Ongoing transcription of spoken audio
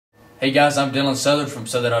Hey guys, I'm Dylan Southern from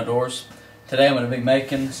Southern Outdoors. Today I'm going to be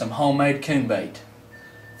making some homemade coon bait.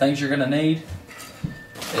 Things you're going to need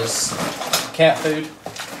is cat food.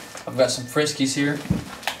 I've got some Friskies here.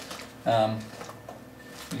 You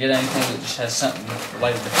get anything that just has something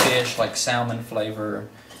related to fish, like salmon flavor or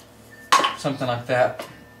something like that.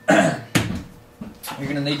 You're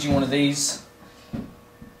going to need one of these. You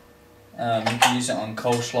can use it on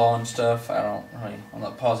coleslaw and stuff. I'm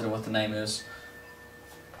not positive what the name is.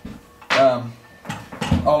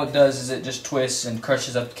 All it does is it just twists and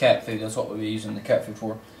crushes up the cat food. That's what we'll be using the cat food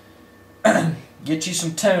for. Get you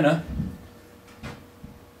some tuna.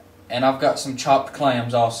 And I've got some chopped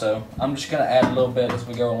clams also. I'm just going to add a little bit as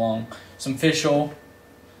we go along. Some fish oil.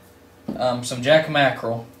 Some jack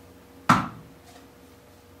mackerel.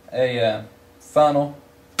 A funnel.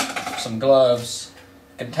 Some gloves.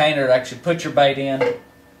 A container to actually put your bait in.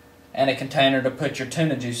 And a container to put your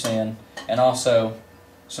tuna juice in. And also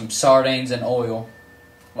some sardines and oil,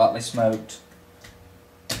 lightly smoked.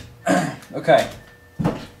 Okay,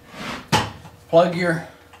 plug your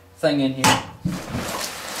thing in here.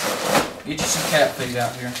 Get you some cat food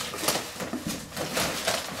out here.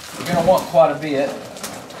 You're going to want quite a bit.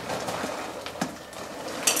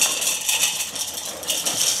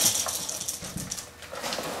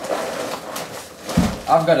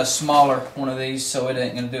 I've got a smaller one of these, so it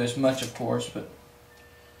ain't going to do as much, of course, but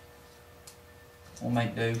we'll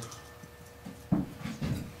make do.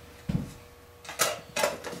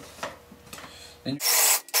 Then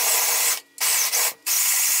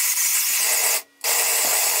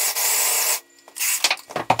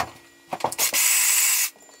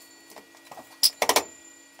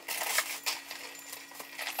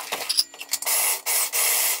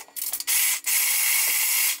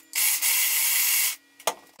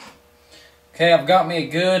okay, I've got me a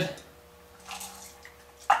good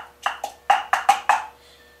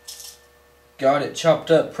got it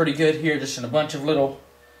chopped up pretty good here, just in a bunch of little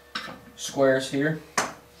squares here.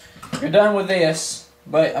 You're done with this,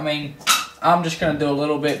 but I mean, I'm just going to do a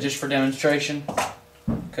little bit just for demonstration,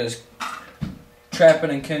 because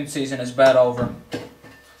trapping in coon season is about over.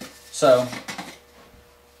 So,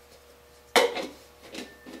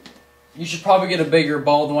 you should probably get a bigger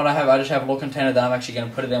bowl than what I have. I just have a little container that I'm actually going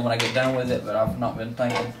to put it in when I get done with it, but I've not been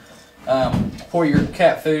thinking. Pour your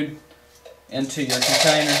cat food into your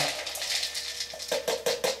container.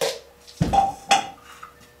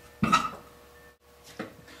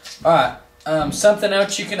 Alright, something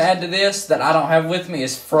else you can add to this that I don't have with me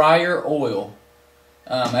is fryer oil.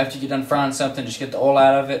 After you get done frying something, just get the oil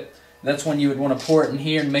out of it. That's when you would want to pour it in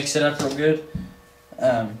here and mix it up real good.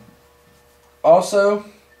 Also,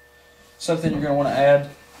 something you're going to want to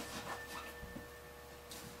add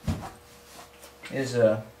is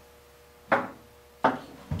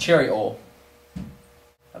cherry oil,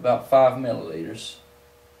 about 5 milliliters.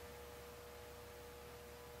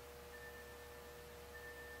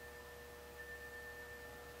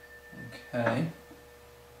 Okay.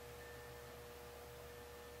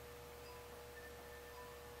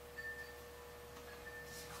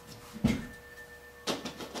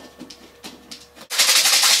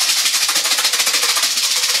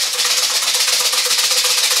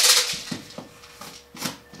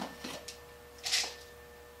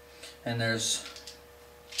 And there's,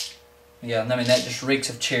 yeah, I mean, that just reeks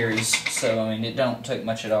of cherries, so I mean, it don't take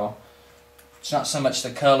much at all. It's not so much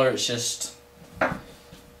the color, it's just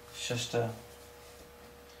the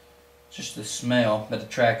smell that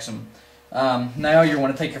attracts them. Now you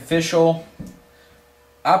want to take your fish oil.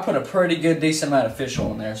 I put a pretty good decent amount of fish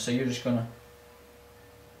oil in there, so you're just gonna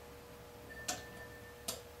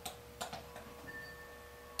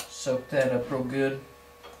soak that up real good.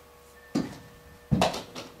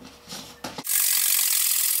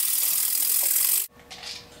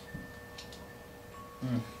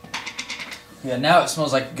 Yeah, now it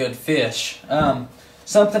smells like good fish.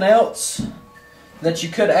 Something else that you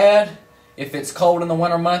could add if it's cold in the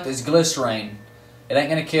winter month is glycerine. It ain't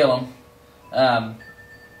going to kill them,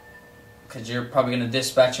 because you're probably going to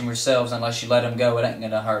dispatch them yourselves unless you let them go. It ain't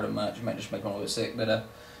going to hurt them much. It might just make them a little bit sick, but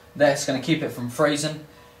that's going to keep it from freezing.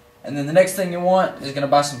 And then the next thing you want is going to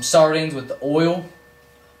buy some sardines with the oil.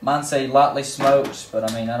 Mine say lightly smoked, but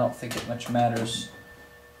I mean, I don't think it much matters.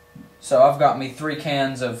 So I've got me 3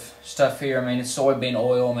 cans of stuff here. I mean, it's soybean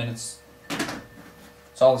oil. I mean, it's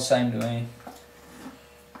all the same to me.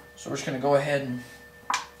 So we're just going to go ahead and...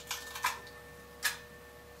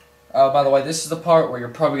 by the way, this is the part where you're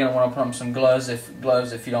probably going to want to put on some gloves if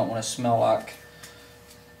you don't want to smell like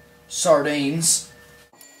sardines.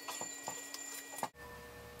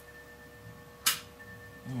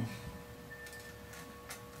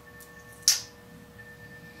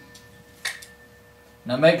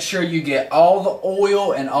 Now make sure you get all the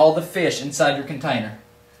oil and all the fish inside your container.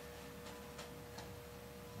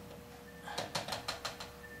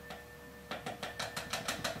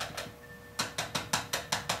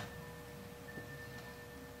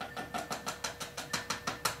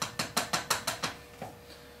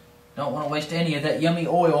 Don't want to waste any of that yummy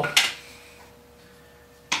oil.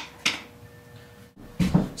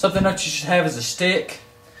 Something that you should have is a stick.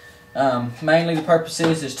 Mainly the purpose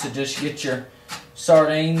is to just get your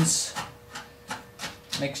sardines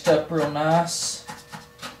mixed up real nice.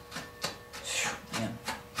 Man.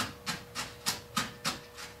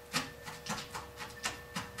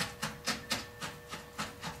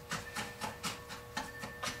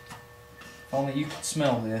 If only you could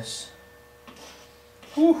smell this.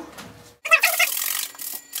 Whew.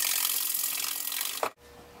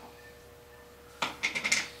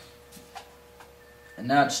 And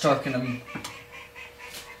now it's starting to.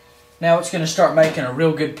 Now it's going to start making a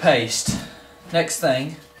real good paste. Next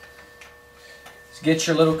thing is get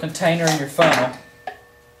your little container in your funnel.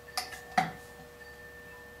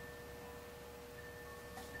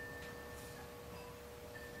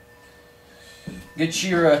 Get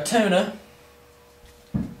your tuna.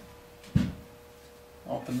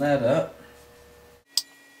 Open that up.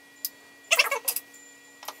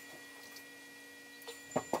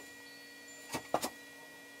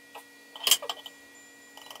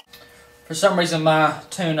 For some reason my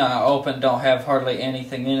tuna I opened don't have hardly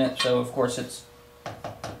anything in it, so of course it's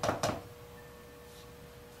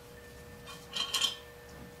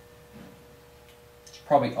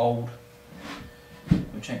probably old,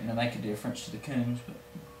 which ain't gonna make a difference to the coons. But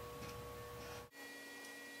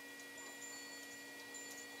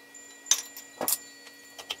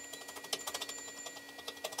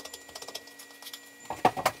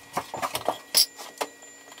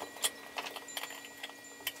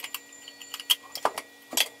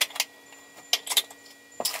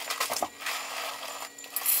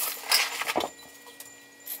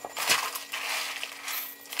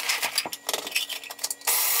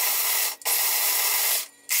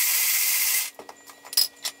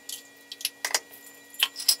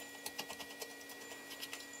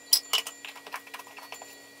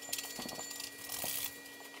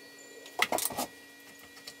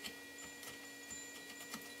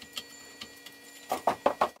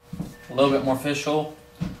a little bit more fish oil.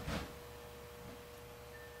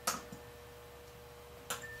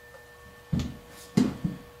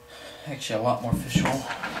 Actually, a lot more fish oil.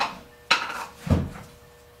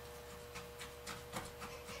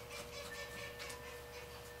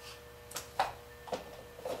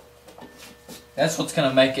 That's what's going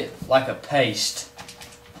to make it like a paste.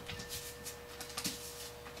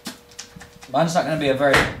 Mine's not going to be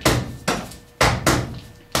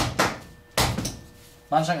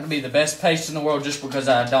Mine's not going to be the best paste in the world just because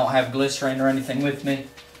I don't have glycerin or anything with me.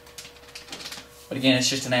 But again, it's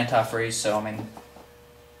just an antifreeze, so I mean...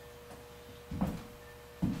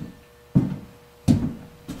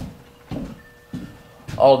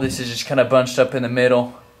 all this is just kind of bunched up in the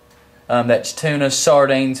middle. That's tuna,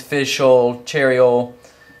 sardines, fish oil, cherry oil,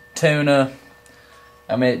 tuna.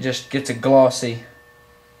 I mean, it just gets a glossy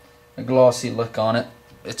look on it.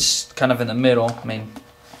 It's kind of in the middle. I mean...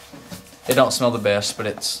 it don't smell the best, but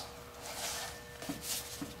it's...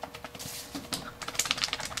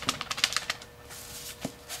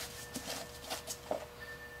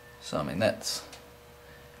 so I mean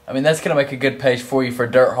that's gonna make a good paste for you for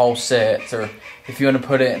dirt hole sets, or if you want to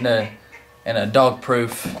put it in a dog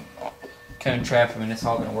proof coon trap. I mean, it's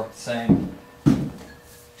all gonna work the same.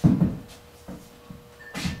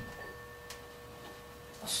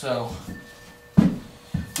 So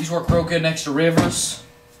these work real good next to rivers.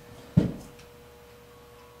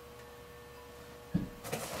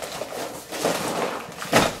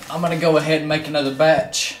 I'm going to go ahead and make another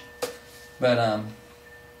batch, but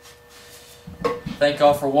thank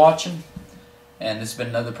y'all for watching, and this has been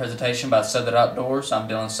another presentation by Southern Outdoors. I'm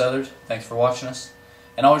Dylan Southard. Thanks for watching us,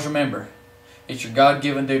 and always remember, it's your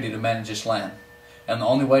God-given duty to manage this land, and the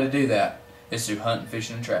only way to do that is through hunting,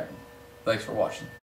 fishing, and trapping. Thanks for watching.